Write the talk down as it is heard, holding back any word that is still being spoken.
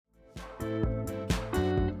Hello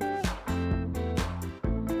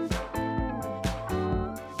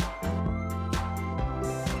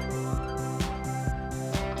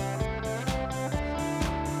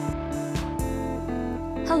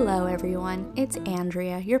everyone, it's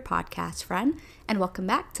Andrea, your podcast friend, and welcome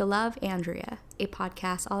back to Love Andrea, a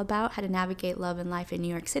podcast all about how to navigate love and life in New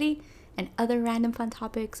York City and other random fun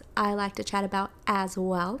topics I like to chat about as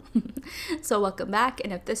well. So welcome back,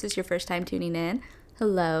 and if this is your first time tuning in,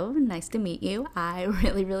 hello, nice to meet you. I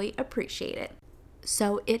really appreciate it.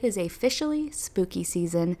 So it is officially spooky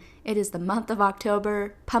season. It is the month of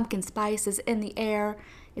October, pumpkin spice is in the air,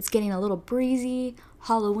 it's getting a little breezy,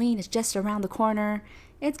 Halloween is just around the corner.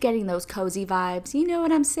 It's getting those cozy vibes, you know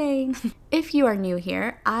what I'm saying? If you are new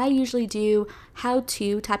here, I usually do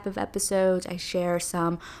how-to type of episodes. I share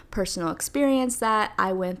some personal experience that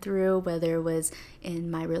I went through, whether it was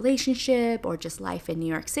in my relationship or just life in New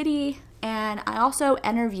York City. And I also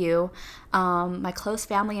interview my close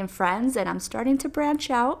family and friends, and I'm starting to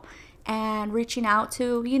branch out and reaching out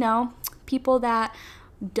to, people that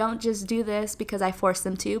don't just do this because I force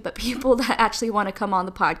them to, but people that actually want to come on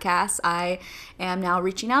the podcast, I am now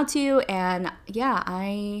reaching out to. And yeah,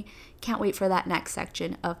 I can't wait for that next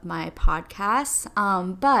section of my podcast.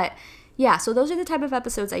 But yeah, so those are the type of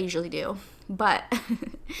episodes I usually do. But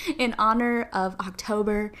in honor of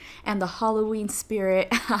October and the Halloween spirit,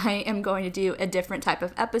 I am going to do a different type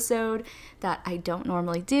of episode that I don't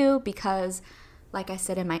normally do because, like I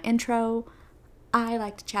said in my intro, I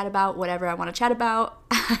like to chat about whatever I want to chat about.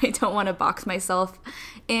 I don't want to box myself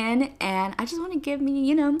in, and I just want to give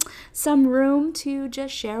me, some room to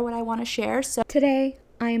just share what I want to share. So today,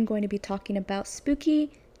 I am going to be talking about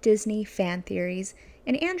spooky Disney fan theories.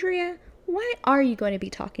 And Andrea, why are you going to be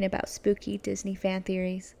talking about spooky Disney fan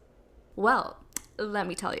theories? Well, let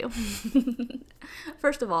me tell you.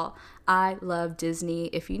 First of all, I love Disney.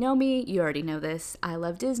 If you know me, you already know this. I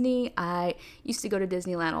love Disney. I used to go to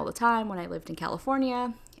Disneyland all the time when I lived in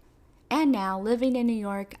California. And now, living in New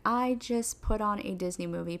York, I just put on a Disney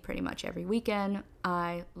movie pretty much every weekend.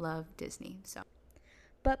 I love Disney.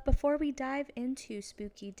 But before we dive into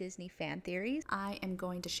spooky Disney fan theories, I am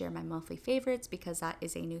going to share my monthly favorites because that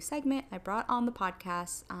is a new segment I brought on the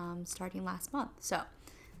podcast starting last month. So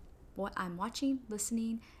what I'm watching,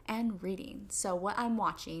 listening, and reading. So what I'm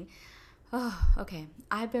watching,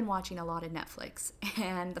 I've been watching a lot of Netflix,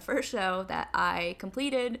 and the first show that I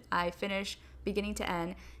finished beginning to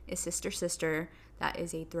end, is Sister Sister. That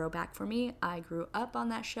is a throwback for me. I grew up on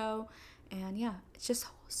that show, and yeah, it's just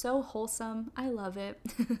so wholesome. I love it.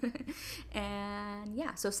 And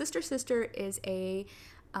yeah, so Sister Sister is a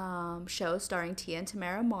show starring Tia and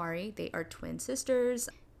Tamera Mowry. They are twin sisters.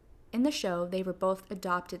 In the show, they were both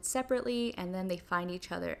adopted separately, and then they find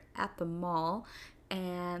each other at the mall,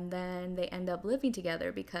 and then they end up living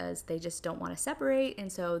together because they just don't want to separate,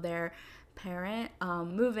 and so their parent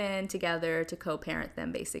move in together to co-parent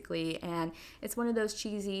them, basically. And it's one of those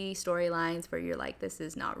cheesy storylines where you're like, this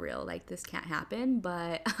is not real, like this can't happen,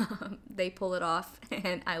 but they pull it off,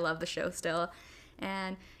 and I love the show still.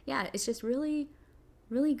 And yeah, it's just really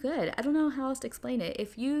good. I don't know how else to explain it.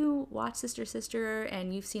 If you watch Sister Sister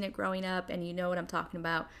and you've seen it growing up and you know what I'm talking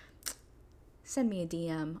about, send me a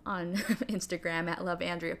DM on Instagram at Love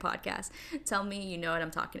Andrea Podcast. Tell me you know what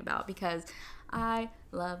I'm talking about because I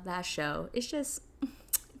love that show. It's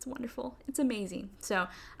wonderful. It's amazing. So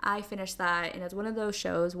I finished that, and it's one of those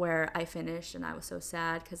shows where I finished and I was so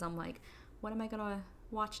sad because I'm like, what am I going to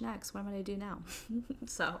watch next? What am I going to do now?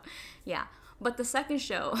 So yeah. But the second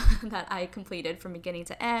show that I completed from beginning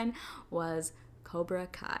to end was Cobra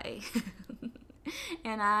Kai.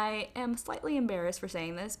 And I am slightly embarrassed for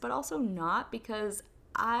saying this, but also not, because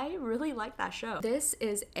I really like that show. This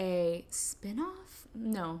is a spin-off?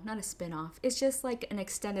 No, not a spin-off. It's just like an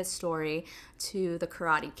extended story to The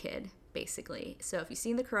Karate Kid, basically. So if you've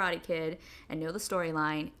seen The Karate Kid and know the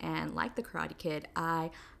storyline and like The Karate Kid,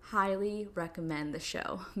 I highly recommend the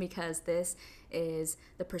show because this is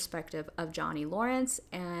the perspective of Johnny Lawrence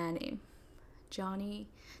and Danny.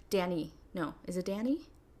 No, is it Danny?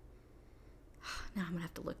 Now I'm gonna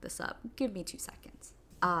have to look this up. Give me 2 seconds.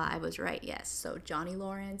 I was right, yes. So Johnny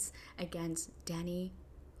Lawrence against Danny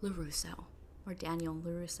LaRusso. Or Daniel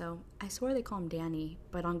LaRusso. I swear they call him Danny,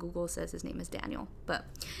 but on Google it says his name is Daniel. But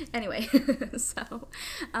anyway, so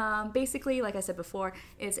basically, like I said before,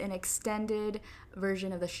 it's an extended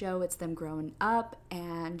version of the show. It's them growing up,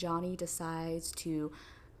 and Johnny decides to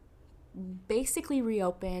basically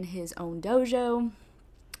reopen his own dojo,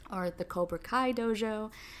 or the Cobra Kai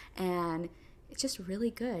dojo, and it's just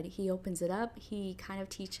really good. He opens it up. He kind of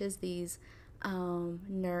teaches these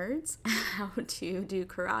nerds how to do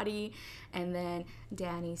karate, and then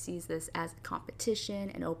Danny sees this as a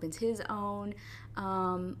competition and opens his own.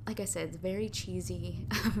 Like I said, it's very cheesy,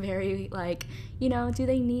 very like, do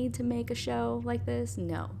they need to make a show like this?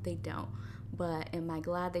 No, they don't. But am I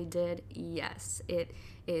glad they did? Yes. It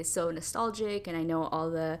is so nostalgic, and I know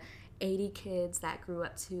all the 80 kids that grew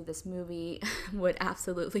up to this movie would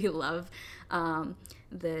absolutely love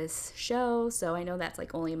this show. So I know that's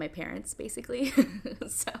like only my parents basically.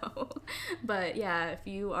 So, but yeah, if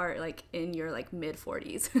you are like in your like mid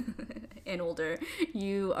 40s and older,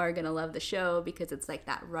 you are gonna love the show because it's like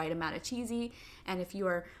that right amount of cheesy. And if you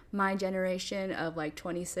are my generation of like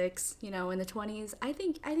 26, in the 20s, I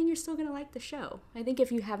think you're still gonna like the show. I think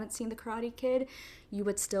if you haven't seen The Karate Kid, you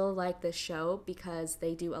would still like this show because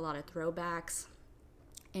they do a lot of throwbacks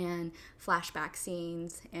and flashback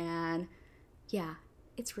scenes, and yeah,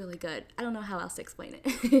 it's really good. I don't know how else to explain it.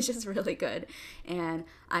 It's just really good. And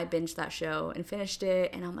I binged that show and finished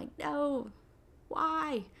it, and I'm like, no,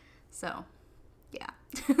 why? So yeah,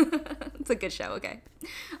 it's a good show. Okay.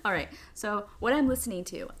 All right. So what I'm listening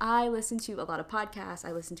to, I listen to a lot of podcasts,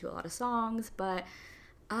 I listen to a lot of songs, but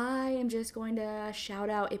I am just going to shout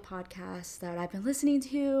out a podcast that I've been listening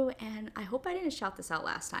to, and I hope I didn't shout this out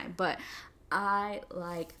last time, but I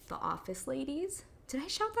like The Office Ladies. Did I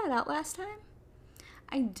shout that out last time?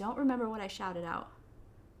 I don't remember what I shouted out.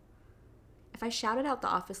 If I shouted out The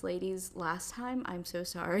Office Ladies last time, I'm so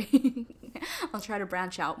sorry. I'll try to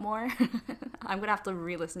branch out more. I'm going to have to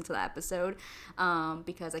re-listen to that episode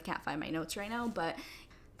because I can't find my notes right now, but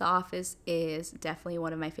The Office is definitely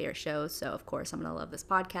one of my favorite shows, so of course I'm going to love this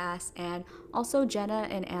podcast. And also Jenna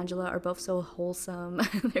and Angela are both so wholesome.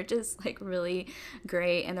 They're just like really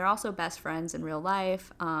great, and they're also best friends in real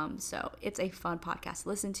life, so it's a fun podcast to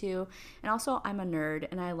listen to. And also I'm a nerd,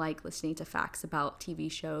 and I like listening to facts about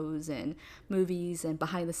TV shows and movies and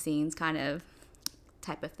behind the scenes kind of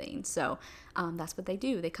type of thing. So that's what they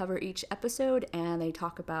do. They cover each episode and they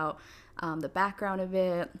talk about the background of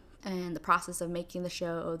it and the process of making the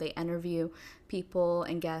show. They interview people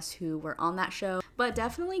and guests who were on that show. But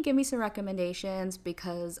definitely give me some recommendations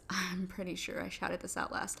because I'm pretty sure I shouted this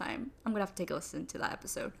out last time. I'm gonna have to take a listen to that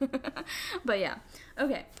episode. But yeah,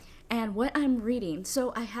 okay. And what I'm reading.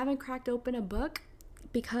 So I haven't cracked open a book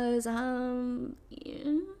because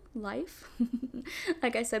life.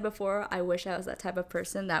 Like I said before, I wish I was that type of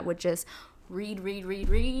person that would just read,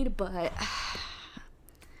 but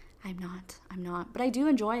I'm not, but I do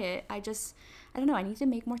enjoy it. I don't know, I need to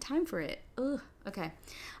make more time for it. Ugh, okay.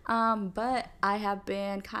 But I have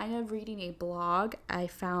been kind of reading a blog. I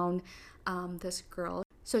found this girl.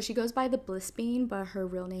 So she goes by the Bliss Bean, but her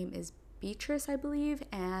real name is Beatrice, I believe.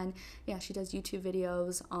 And yeah, she does YouTube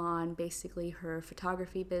videos on basically her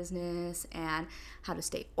photography business and how to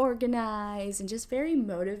stay organized and just very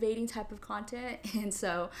motivating type of content. And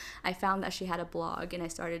so I found that she had a blog and I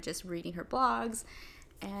started just reading her blogs.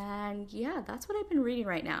 And yeah, that's what I've been reading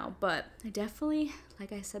right now. But I definitely,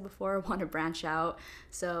 like I said before, want to branch out.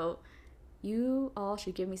 So you all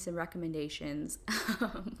should give me some recommendations.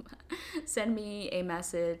 Send me a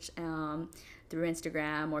message through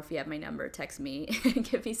Instagram, or if you have my number, text me and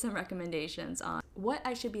give me some recommendations on what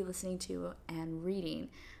I should be listening to and reading,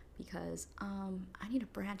 because I need to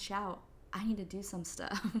branch out. I need to do some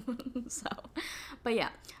stuff. But yeah.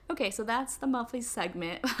 Okay, so that's the monthly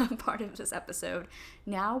segment part of this episode.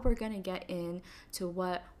 Now we're going to get into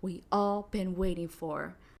what we all been waiting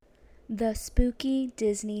for. The spooky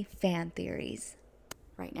Disney fan theories.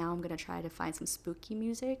 Right now I'm going to try to find some spooky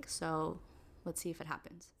music, so let's see if it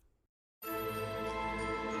happens.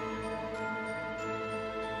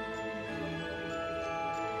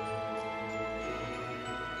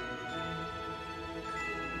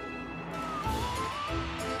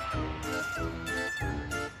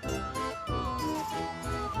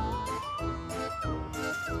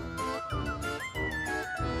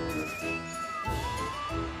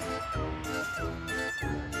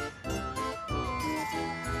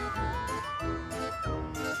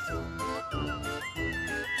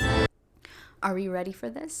 Are we ready for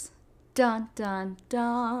this? Dun, dun,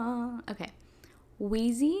 dun. Okay.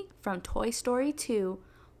 Wheezy from Toy Story 2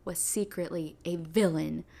 was secretly a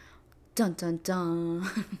villain. Dun, dun, dun.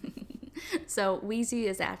 So Wheezy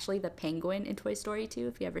is actually the penguin in Toy Story 2,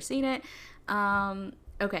 if you've ever seen it.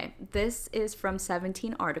 Okay, this is from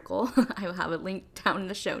 17 article. I will have a link down in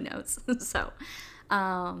the show notes. So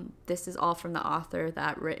this is all from the author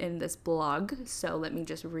that written this blog. So let me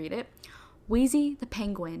just read it. Wheezy the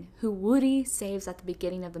penguin, who Woody saves at the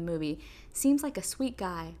beginning of the movie, seems like a sweet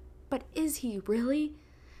guy, but is he really?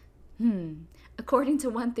 According to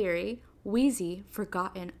one theory, Wheezy,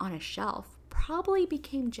 forgotten on a shelf, probably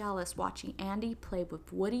became jealous watching Andy play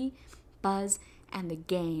with Woody, Buzz, and the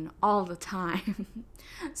gang all the time.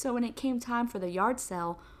 So when it came time for the yard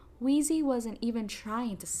sale, Wheezy wasn't even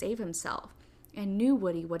trying to save himself and knew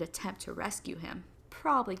Woody would attempt to rescue him,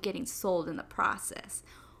 probably getting sold in the process,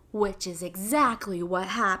 which is exactly what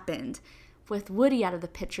happened. With Woody out of the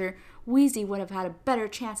picture, Wheezy would have had a better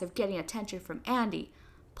chance of getting attention from Andy.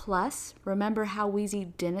 Plus, remember how Wheezy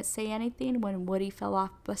didn't say anything when Woody fell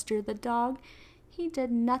off Buster the dog? He did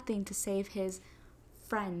nothing to save his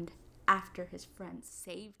friend after his friend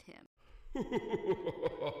saved him.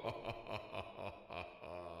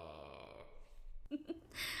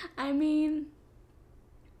 I mean,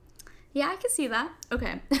 yeah, I can see that.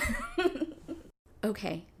 Okay.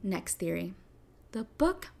 Okay, next theory. The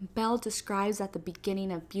book Belle describes at the beginning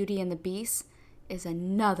of Beauty and the Beast is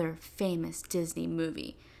another famous Disney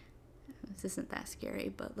movie. This isn't that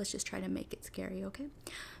scary, but let's just try to make it scary, okay?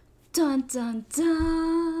 Dun dun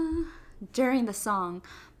dun! During the song,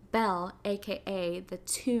 Belle, aka the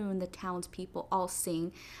tune the townspeople all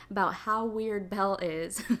sing about how weird Belle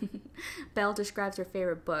is, Belle describes her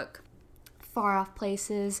favorite book. Far off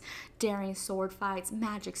places, daring sword fights,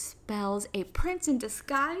 magic spells, a prince in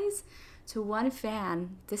disguise. To one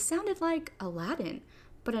fan, this sounded like Aladdin,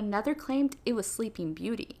 but another claimed it was Sleeping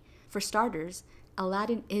Beauty. For starters,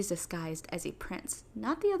 Aladdin is disguised as a prince,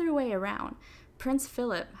 not the other way around. Prince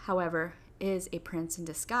Philip, however, is a prince in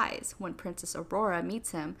disguise when Princess Aurora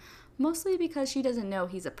meets him, mostly because she doesn't know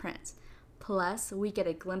he's a prince. Plus, we get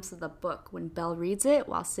a glimpse of the book when Belle reads it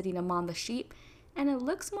while sitting among the sheep, and it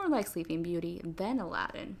looks more like Sleeping Beauty than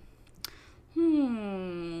Aladdin.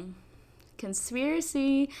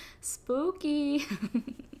 Conspiracy, spooky.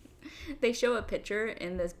 They show a picture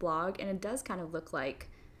in this blog, and it does kind of look like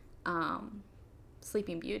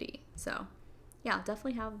Sleeping Beauty. So, yeah, I'll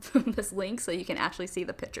definitely have this link so you can actually see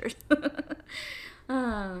the pictures.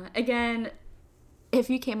 Again, if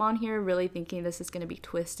you came on here really thinking this is going to be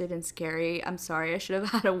twisted and scary, I'm sorry, I should have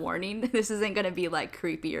had a warning. This isn't going to be like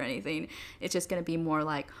creepy or anything. It's just going to be more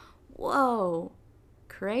like, whoa,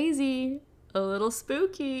 crazy, a little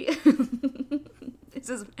spooky. This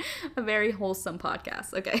is a very wholesome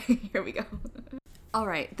podcast. Okay, here we go. All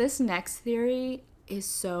right, this next theory is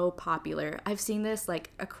so popular. I've seen this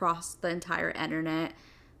like across the entire internet.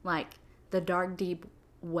 Like the dark deep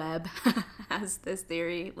web has this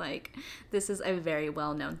theory. Like this is a very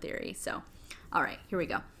well-known theory. So, all right, here we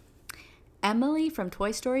go. Emily from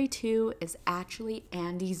Toy Story 2 is actually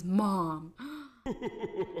Andy's mom.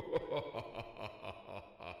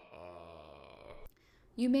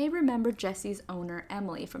 You may remember Jessie's owner,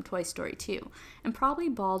 Emily, from Toy Story 2, and probably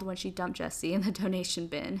bawled when she dumped Jessie in the donation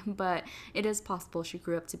bin, but it is possible she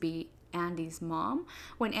grew up to be Andy's mom.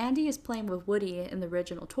 When Andy is playing with Woody in the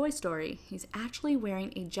original Toy Story, he's actually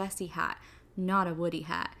wearing a Jessie hat, not a Woody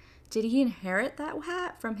hat. Did he inherit that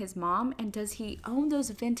hat from his mom, and does he own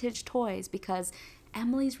those vintage toys because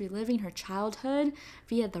Emily's reliving her childhood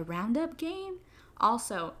via the Roundup game?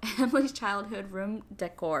 Also, Emily's childhood room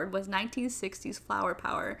decor was 1960s flower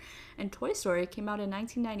power, and Toy Story came out in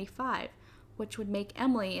 1995, which would make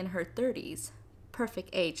Emily in her 30s. Perfect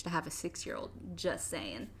age to have a 6-year-old, just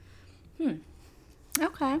saying.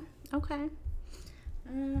 Okay.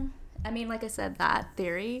 I mean, like I said, that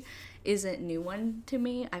theory isn't a new one to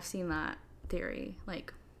me. I've seen that theory,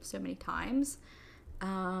 like, so many times.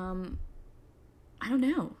 I don't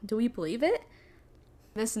know. Do we believe it?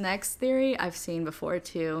 This next theory I've seen before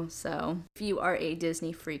too, so if you are a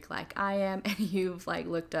Disney freak like I am and you've like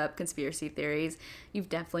looked up conspiracy theories, you've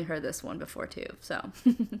definitely heard this one before too, so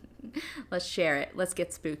let's share it. Let's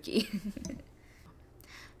get spooky.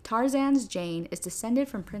 Tarzan's Jane is descended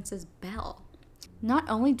from Princess Belle. Not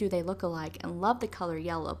only do they look alike and love the color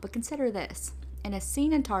yellow, but consider this. In a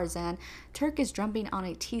scene in Tarzan, Turk is drumming on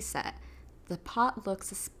a tea set. The pot looks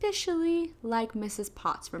suspiciously like Mrs.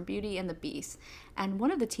 Potts from Beauty and the Beast, and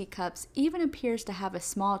one of the teacups even appears to have a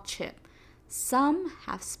small chip. Some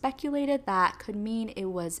have speculated that could mean it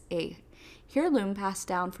was a heirloom passed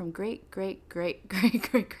down from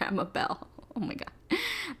great-great-great-great-great-grandma Belle. Oh my god.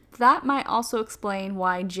 That might also explain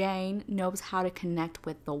why Jane knows how to connect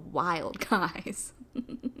with the wild guys.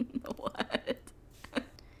 What?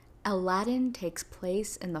 Aladdin takes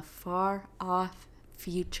place in the far-off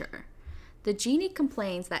future. The genie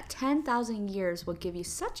complains that 10,000 years will give you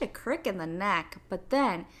such a crick in the neck, but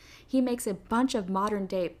then he makes a bunch of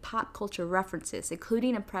modern-day pop culture references,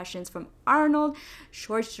 including impressions from Arnold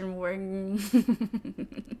Schwarzenegger.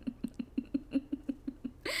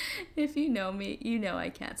 If you know me, you know I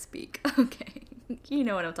can't speak. Okay, you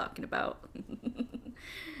know what I'm talking about.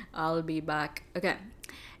 I'll be back. Okay.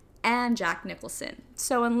 and Jack Nicholson.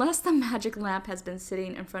 So unless the magic lamp has been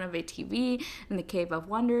sitting in front of a TV in the Cave of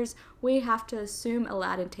Wonders, we have to assume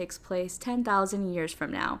Aladdin takes place 10,000 years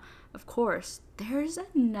from now. Of course, there's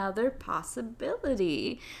another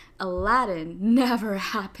possibility. Aladdin never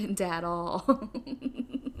happened at all.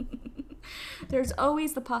 There's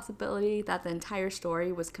always the possibility that the entire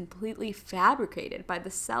story was completely fabricated by the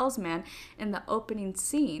salesman in the opening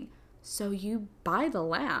scene. So you buy the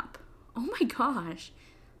lamp. Oh my gosh.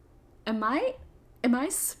 Am I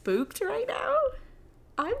spooked right now?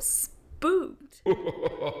 I'm spooked. I'm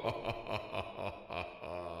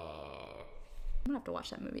gonna have to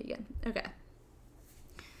watch that movie again. Okay.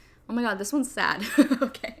 Oh my god, this one's sad.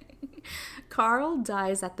 Okay. Carl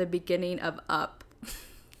dies at the beginning of Up.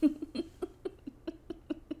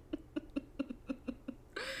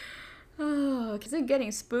 Oh, is it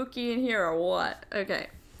getting spooky in here or what? Okay.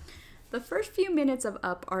 The first few minutes of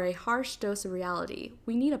Up are a harsh dose of reality.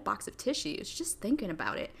 We need a box of tissues just thinking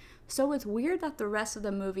about it. So it's weird that the rest of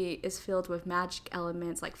the movie is filled with magic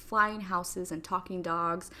elements like flying houses and talking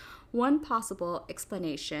dogs. One possible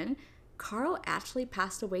explanation, Carl actually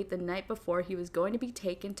passed away the night before he was going to be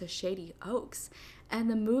taken to Shady Oaks, and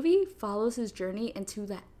the movie follows his journey into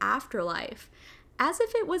the afterlife. As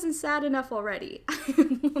if it wasn't sad enough already.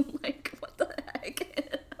 Like, what the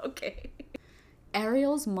heck? Okay.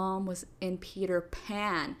 Ariel's mom was in Peter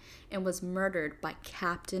Pan and was murdered by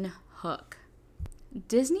Captain Hook.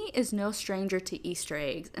 Disney is no stranger to Easter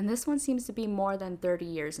eggs, and this one seems to be more than 30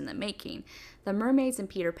 years in the making. The mermaids in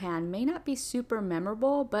Peter Pan may not be super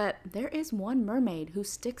memorable, but there is one mermaid who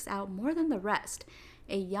sticks out more than the rest.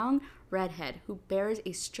 A young redhead who bears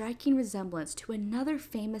a striking resemblance to another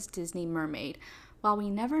famous Disney mermaid. While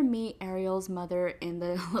we never meet Ariel's mother in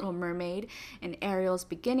The Little Mermaid, in Ariel's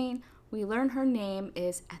beginning, we learn her name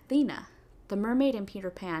is Athena. The mermaid in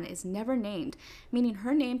Peter Pan is never named, meaning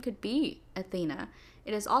her name could be Athena.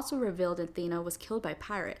 It is also revealed Athena was killed by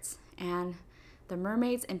pirates, and the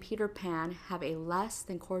mermaids in Peter Pan have a less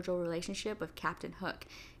than cordial relationship with Captain Hook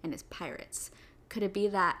and his pirates. Could it be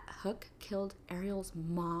that Hook killed Ariel's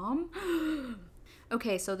mom?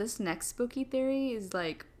 Okay, so this next spooky theory is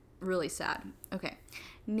like really sad. Okay,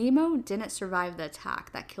 Nemo didn't survive the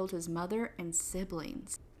attack that killed his mother and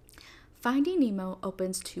siblings. Finding Nemo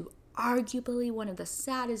opens to arguably one of the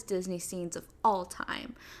saddest Disney scenes of all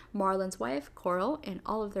time. Marlin's wife, Coral, and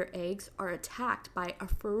all of their eggs are attacked by a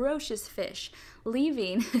ferocious fish,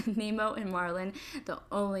 leaving Nemo and Marlin the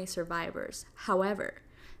only survivors. However,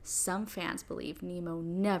 some fans believe Nemo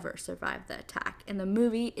never survived the attack, and the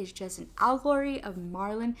movie is just an allegory of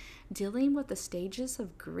Marlin dealing with the stages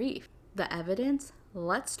of grief. The evidence?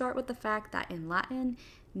 Let's start with the fact that in Latin,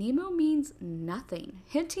 Nemo means nothing,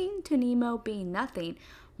 hinting to Nemo being nothing,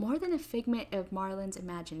 more than a figment of Marlin's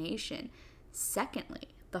imagination. Secondly,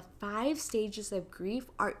 the 5 stages of grief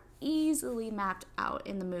are easily mapped out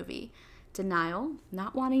in the movie. Denial,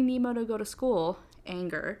 not wanting Nemo to go to school.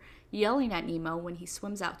 Anger, yelling at Nemo when he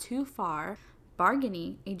swims out too far.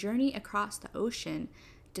 Bargaining, a journey across the ocean.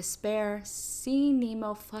 Despair, seeing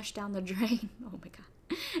Nemo flush down the drain. Oh my god.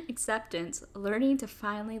 Acceptance, learning to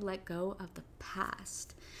finally let go of the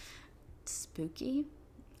past. Spooky?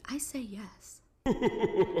 I say yes.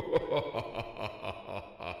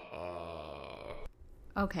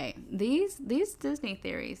 Okay, these Disney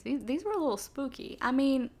theories, these were a little spooky. I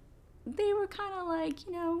mean, they were kind of like,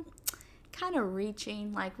 you know, kind of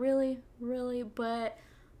reaching, like really, but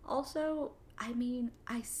also, I mean,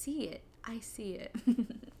 I see it.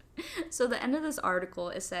 So the end of this article,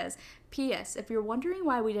 it says, P.S. If you're wondering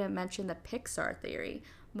why we didn't mention the Pixar theory,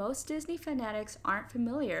 most Disney fanatics aren't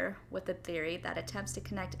familiar with the theory that attempts to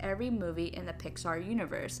connect every movie in the Pixar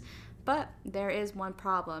universe. But there is one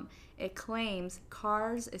problem. It claims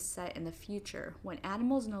Cars is set in the future, when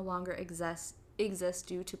animals no longer exist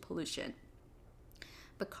due to pollution.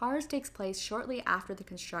 But Cars takes place shortly after the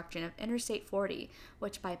construction of Interstate 40,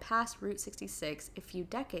 which bypassed Route 66 a few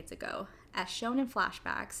decades ago. As shown in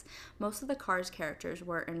flashbacks, most of the Cars characters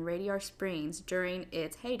were in Radiator Springs during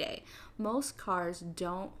its heyday. Most cars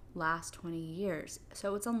don't last 20 years,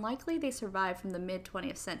 so it's unlikely they survived from the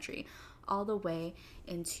mid-20th century all the way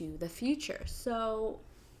into the future. So,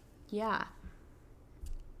 yeah.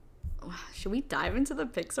 Should we dive into the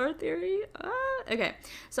Pixar theory? Okay,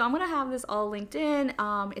 so I'm going to have this all linked in.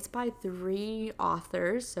 It's by 3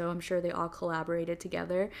 authors, so I'm sure they all collaborated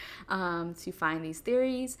together to find these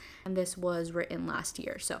theories. And this was written last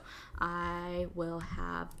year, so I will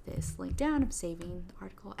have this linked down. I'm saving the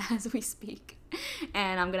article as we speak.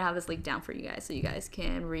 And I'm going to have this linked down for you guys so you guys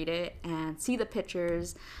can read it and see the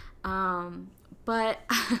pictures. But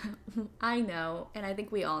I know, and I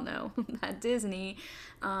think we all know, that Disney,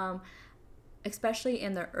 especially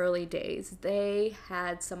in the early days, they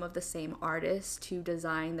had some of the same artists to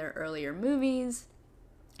design their earlier movies,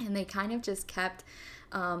 and they kind of just kept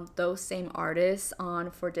those same artists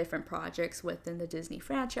on for different projects within the Disney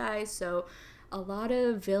franchise. So a lot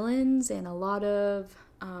of villains and a lot of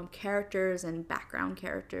characters and background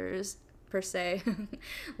characters per se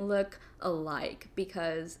look alike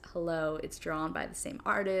because hello, it's drawn by the same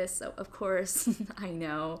artist. So of course I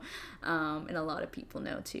know, and a lot of people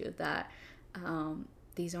know too, that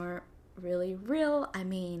these aren't really real. I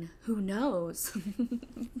mean, who knows?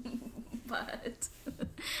 But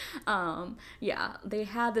yeah, they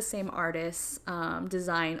had the same artists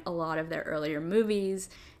design a lot of their earlier movies.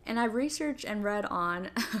 And I've researched and read on,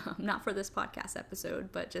 not for this podcast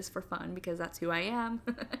episode, but just for fun because that's who I am,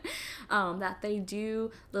 that they do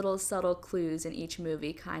little subtle clues in each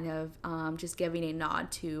movie, kind of just giving a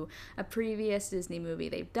nod to a previous Disney movie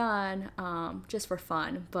they've done, just for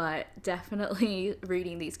fun. But definitely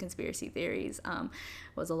reading these conspiracy theories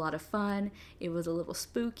was a lot of fun. It was a little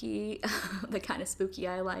spooky, the kind of spooky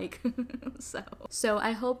I like. So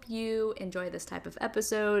I hope you enjoy this type of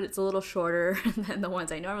episode. It's a little shorter than the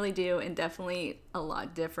ones I normally do, and definitely a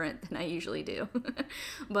lot different than I usually do.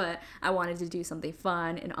 But I wanted to do something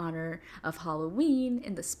fun in honor of Halloween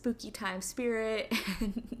in the spooky time spirit.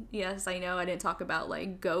 And yes, I know I didn't talk about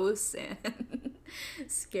like ghosts and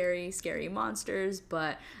scary monsters,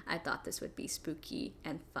 but I thought this would be spooky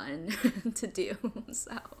and fun to do.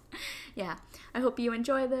 So yeah, I hope you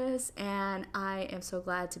enjoy this, and I am so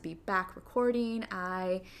glad to be back recording.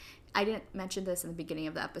 I didn't mention this in the beginning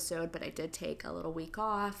of the episode, but I did take a little week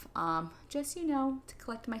off, just, to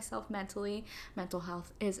collect myself mentally. Mental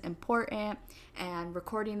health is important, and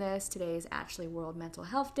recording this, today is actually World Mental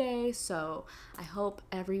Health Day, so I hope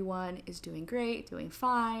everyone is doing great, doing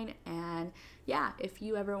fine, and yeah, if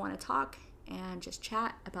you ever want to talk and just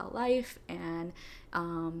chat about life, and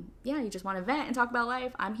you just want to vent and talk about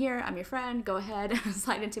life, I'm here. I'm your friend. Go ahead,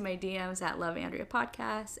 slide into my DMs at Love Andrea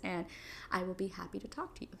Podcast, and I will be happy to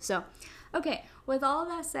talk to you. So, okay, with all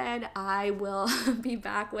that said, I will be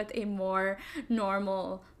back with a more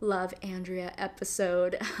normal Love Andrea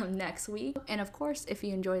episode next week. And of course, if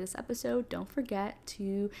you enjoy this episode, don't forget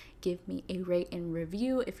to give me a rate and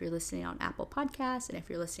review if you're listening on Apple Podcasts, and if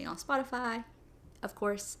you're listening on Spotify, of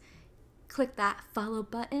course, click that follow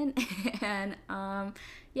button, and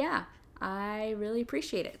I really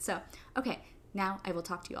appreciate it. So, okay, now I will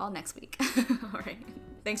talk to you all next week. All right,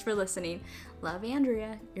 thanks for listening. Love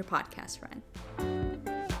Andrea, your podcast friend.